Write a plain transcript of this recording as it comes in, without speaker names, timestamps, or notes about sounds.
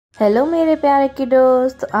Hello मेरे प्यारे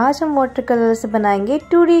kiddos, तो आज हम वाटर कलर से बनाएंगे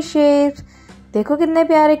 2D शेप्स। देखो कितने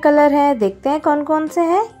प्यारे कलर हैं। देखते हैं कौन कौन से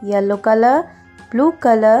हैं। Yellow colour, blue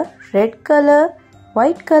colour, red colour,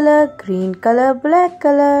 white colour, green colour, black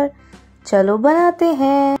colour. चलो बनाते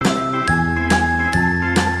हैं।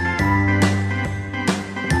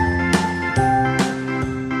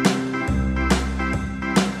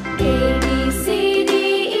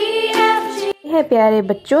 है प्यारे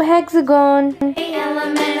बच्चों हेक्सागन।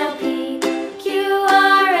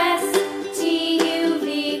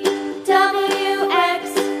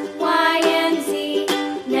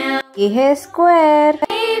 ये है स्क्वायर।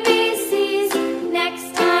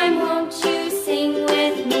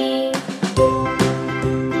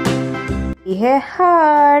 ये है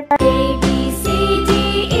हार्ट।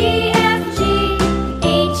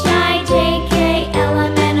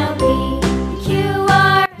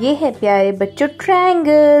 ये है प्यारे बच्चों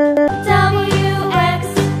ट्रायंगल।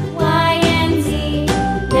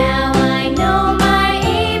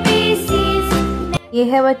 ये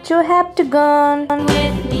है बच्चों हेप्टागन।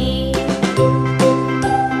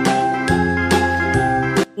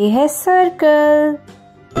 ये है सर्कल।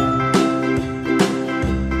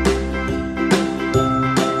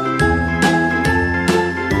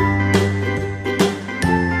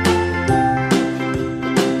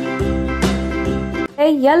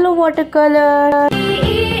 Yellow water colour.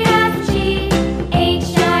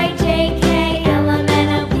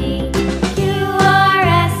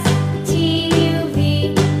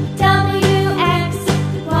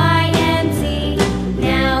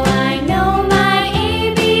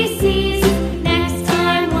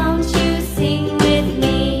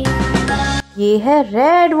 ये है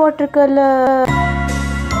रेड वाटर कलर।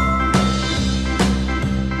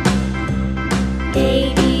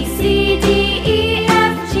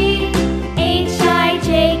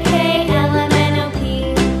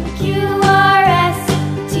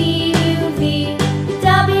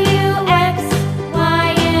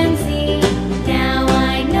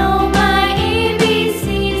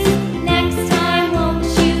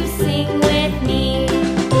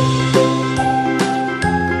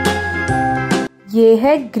 ये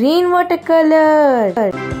है ग्रीन वाटर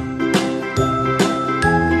कलर।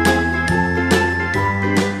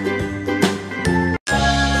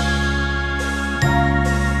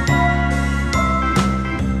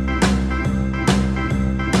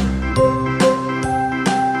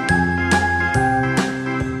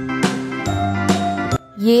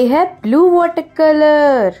 ये है ब्लू वाटर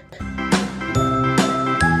कलर।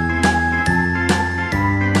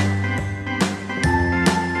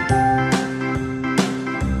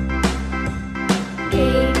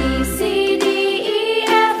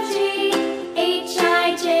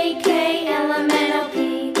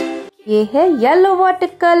 ये है येलो वाटर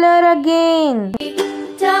कलर अगेन।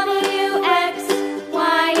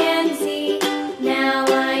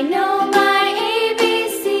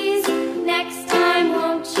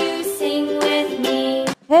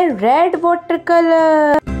 है red water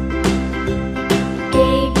colour.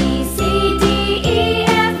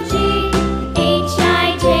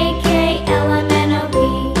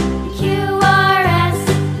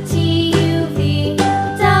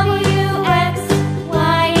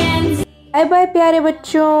 Bye bye प्यारे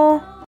बच्चों।